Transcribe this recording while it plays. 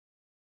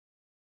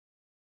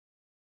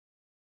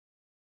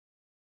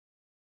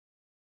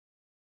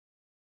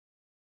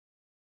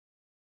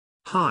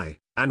Hi,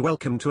 and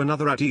welcome to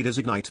another Adidas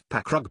Ignite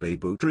Pack Rugby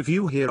Boot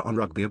review here on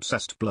Rugby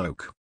Obsessed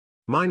Bloke.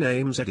 My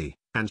name's Eddie,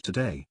 and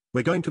today,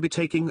 we're going to be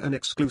taking an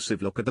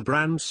exclusive look at the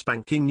brand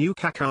spanking new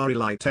Kakari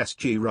Light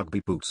SG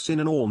Rugby Boots in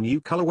an all-new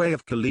colorway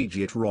of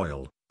Collegiate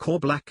Royal, Core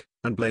Black,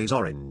 and Blaze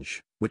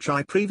Orange, which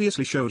I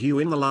previously showed you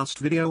in the last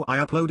video I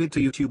uploaded to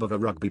YouTube of a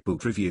Rugby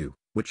Boot review,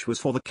 which was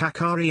for the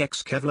Kakari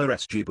X Kevlar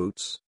SG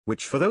boots,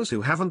 which for those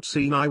who haven't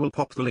seen I will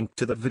pop the link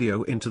to that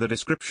video into the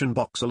description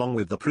box along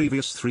with the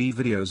previous 3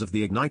 videos of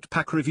the Ignite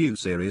Pack review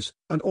series,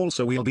 and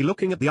also we'll be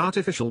looking at the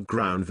artificial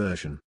ground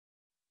version.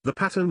 The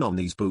pattern on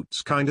these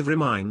boots kind of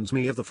reminds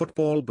me of the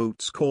football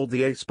boots called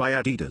the Ace by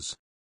Adidas.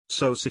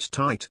 So sit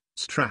tight,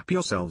 strap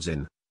yourselves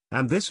in,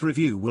 and this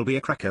review will be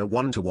a cracker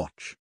one to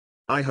watch.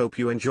 I hope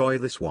you enjoy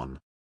this one.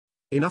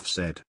 Enough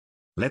said.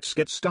 Let's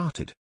get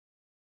started.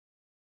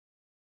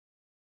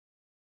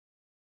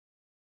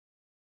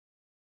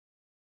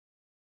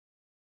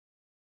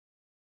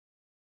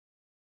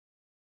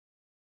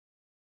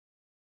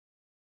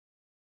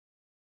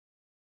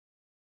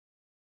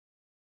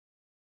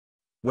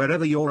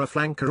 Wherever you're a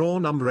flanker or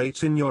number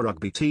 8 in your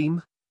rugby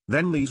team,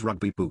 then these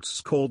rugby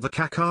boots called the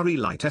Kakari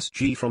Light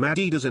SG from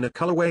Adidas in a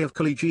colorway of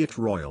Collegiate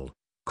Royal,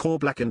 Core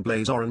Black and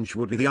Blaze Orange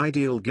would be the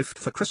ideal gift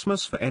for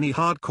Christmas for any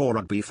hardcore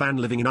rugby fan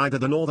living in either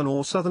the northern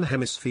or southern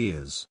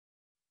hemispheres.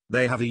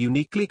 They have a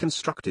uniquely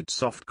constructed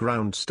soft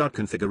ground stud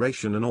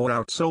configuration and or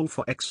outsole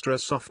for extra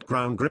soft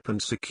ground grip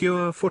and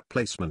secure foot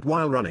placement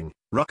while running,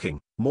 rucking,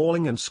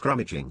 mauling and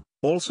scrummaging,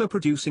 also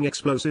producing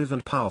explosive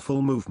and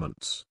powerful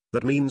movements.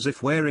 That means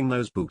if wearing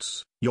those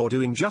boots, you're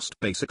doing just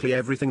basically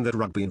everything that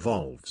rugby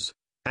involves.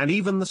 And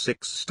even the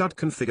 6-stud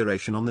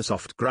configuration on the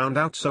soft ground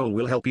outsole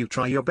will help you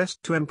try your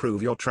best to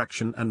improve your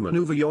traction and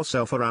maneuver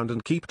yourself around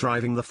and keep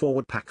driving the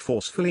forward pack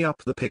forcefully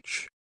up the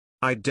pitch.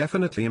 I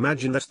definitely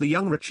imagine that the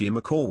young Richie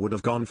McCaw would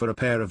have gone for a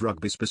pair of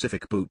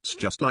rugby-specific boots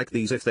just like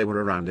these if they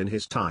were around in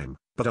his time,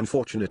 but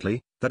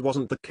unfortunately, that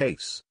wasn't the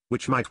case,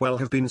 which might well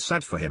have been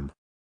sad for him.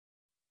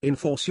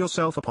 Enforce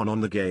yourself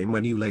on the game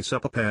when you lace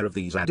up a pair of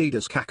these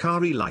Adidas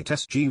Kakari Light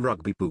SG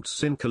Rugby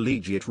Boots in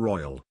Collegiate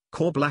Royal,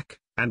 Core Black,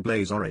 and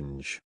Blaze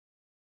Orange.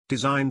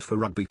 Designed for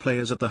rugby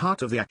players at the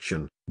heart of the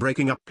action,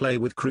 breaking up play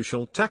with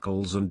crucial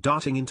tackles and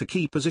darting into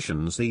key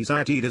positions, these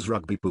Adidas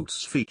Rugby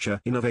Boots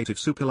feature innovative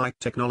superlight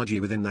technology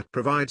within that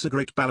provides a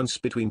great balance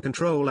between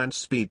control and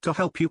speed to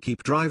help you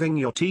keep driving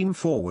your team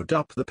forward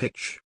up the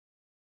pitch.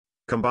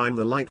 Combine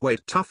the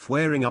lightweight tough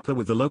wearing upper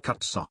with the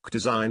low-cut sock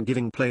design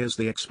giving players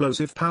the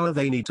explosive power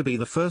they need to be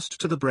the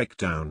first to the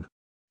breakdown.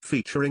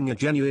 Featuring a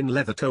genuine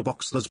leather toe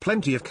box, there's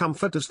plenty of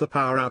comfort as the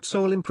power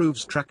outsole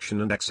improves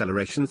traction and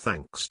acceleration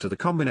thanks to the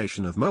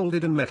combination of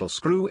molded and metal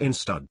screw-in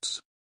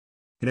studs.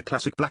 In a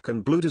classic black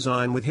and blue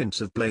design with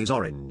hints of blaze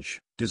orange,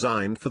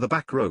 designed for the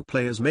back row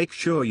players, make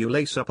sure you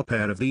lace up a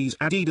pair of these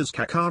Adidas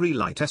Kakari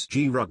Light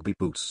SG Rugby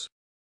Boots.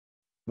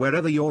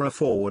 Wherever you're a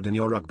forward in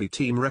your rugby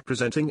team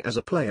representing as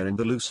a player in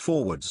the loose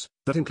forwards,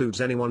 that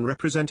includes anyone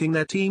representing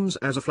their teams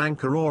as a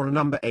flanker or a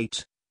number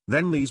 8,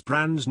 then these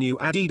brand new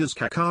Adidas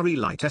Kakari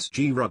Light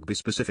SG Rugby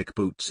specific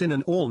boots in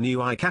an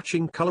all-new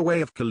eye-catching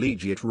colorway of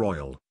Collegiate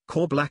Royal,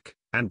 Core Black,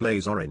 and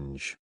Blaze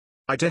Orange.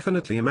 I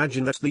definitely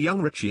imagine that the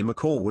young Richie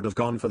McCaw would have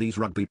gone for these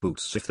rugby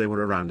boots if they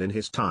were around in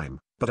his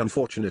time, but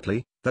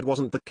unfortunately, that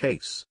wasn't the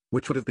case,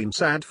 which would have been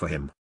sad for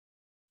him.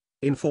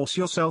 Enforce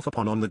yourself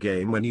on the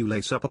game when you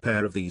lace up a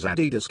pair of these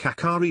Adidas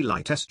Kakari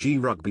Light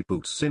SG Rugby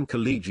Boots in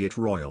Collegiate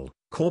Royal,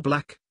 Core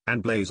Black,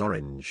 and Blaze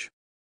Orange.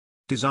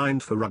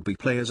 Designed for rugby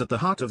players at the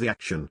heart of the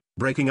action,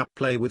 breaking up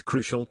play with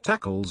crucial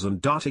tackles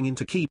and darting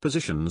into key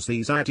positions,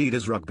 these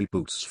Adidas Rugby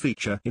Boots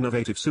feature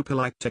innovative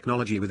superlight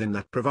technology within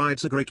that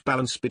provides a great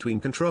balance between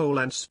control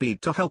and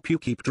speed to help you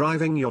keep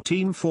driving your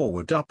team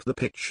forward up the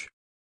pitch.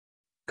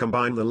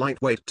 Combine the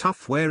lightweight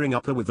tough wearing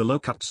upper with the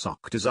low-cut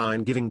sock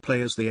design giving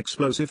players the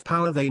explosive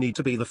power they need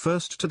to be the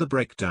first to the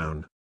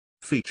breakdown.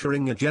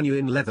 Featuring a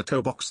genuine leather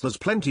toe box, there's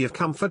plenty of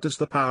comfort as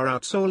the power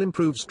outsole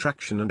improves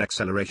traction and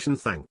acceleration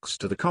thanks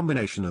to the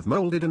combination of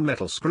molded and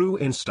metal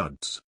screw-in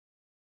studs.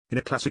 In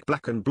a classic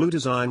black and blue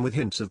design with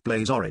hints of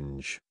blaze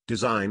orange,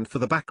 designed for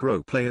the back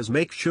row players,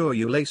 make sure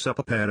you lace up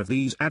a pair of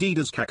these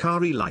Adidas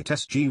Kakari Light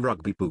SG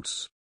Rugby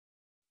Boots.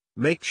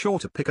 Make sure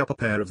to pick up a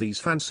pair of these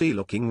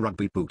fancy-looking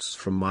rugby boots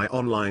from my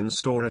online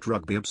store at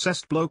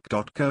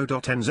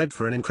RugbyObsessedBloke.co.nz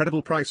for an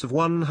incredible price of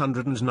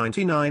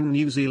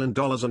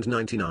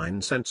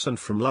 $199 and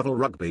from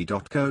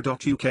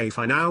LovelRugby.co.uk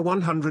for now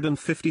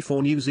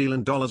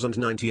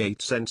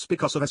 $154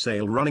 because of a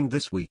sale running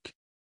this week.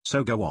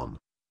 So go on,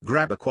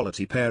 grab a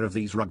quality pair of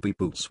these rugby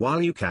boots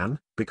while you can,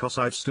 because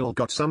I've still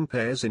got some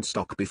pairs in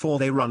stock before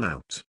they run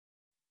out.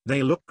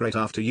 They look great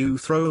after you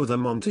throw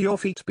them onto your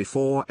feet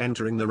before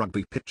entering the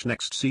rugby pitch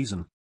next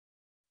season.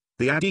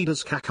 The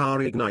Adidas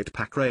Kakari Ignite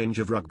Pack range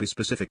of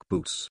rugby-specific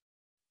boots.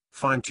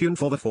 Fine-tune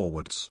for the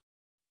forwards.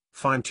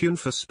 Fine-tune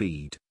for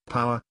speed,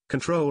 power,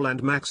 control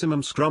and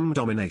maximum scrum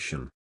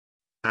domination.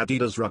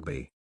 Adidas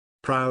Rugby.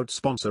 Proud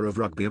sponsor of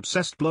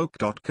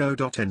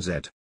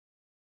RugbyObsessedBloke.co.nz.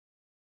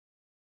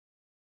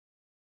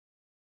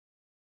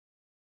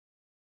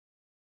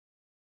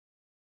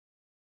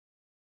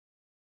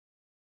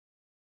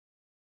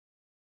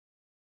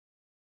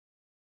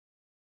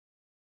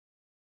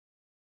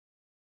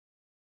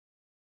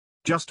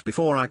 Just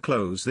before I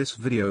close this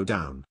video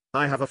down,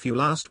 I have a few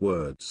last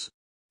words.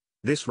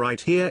 This right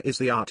here is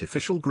the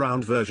artificial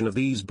ground version of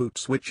these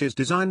boots, which is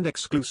designed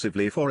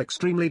exclusively for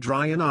extremely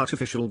dry and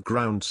artificial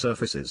ground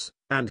surfaces,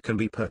 and can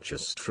be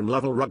purchased from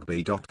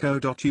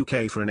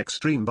lovelrugby.co.uk for an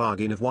extreme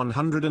bargain of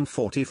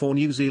 $144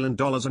 New Zealand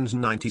dollars and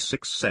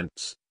 96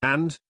 cents,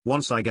 and,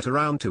 once I get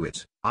around to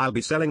it, I'll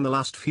be selling the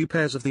last few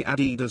pairs of the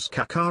Adidas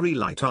Kakari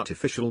Light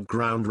artificial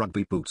ground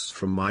rugby boots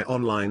from my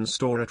online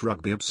store at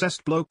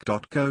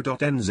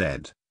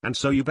RugbyObsessedBloke.co.nz, and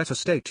so you better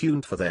stay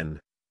tuned for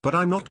then. But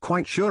I'm not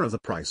quite sure of the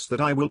price that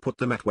I will put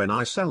them at when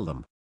I sell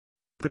them.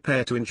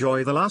 Prepare to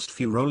enjoy the last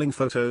few rolling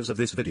photos of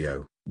this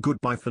video.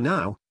 Goodbye for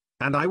now,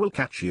 and I will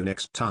catch you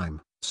next time,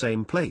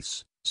 same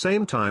place,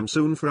 same time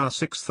soon for our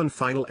 6th and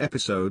final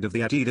episode of the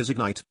Adidas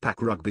Ignite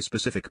Pack Rugby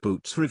Specific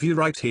Boots review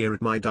right here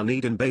at my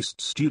Dunedin-based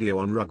studio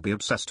on Rugby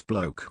Obsessed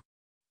Bloke.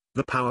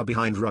 The power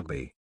behind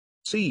rugby.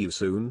 See you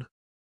soon.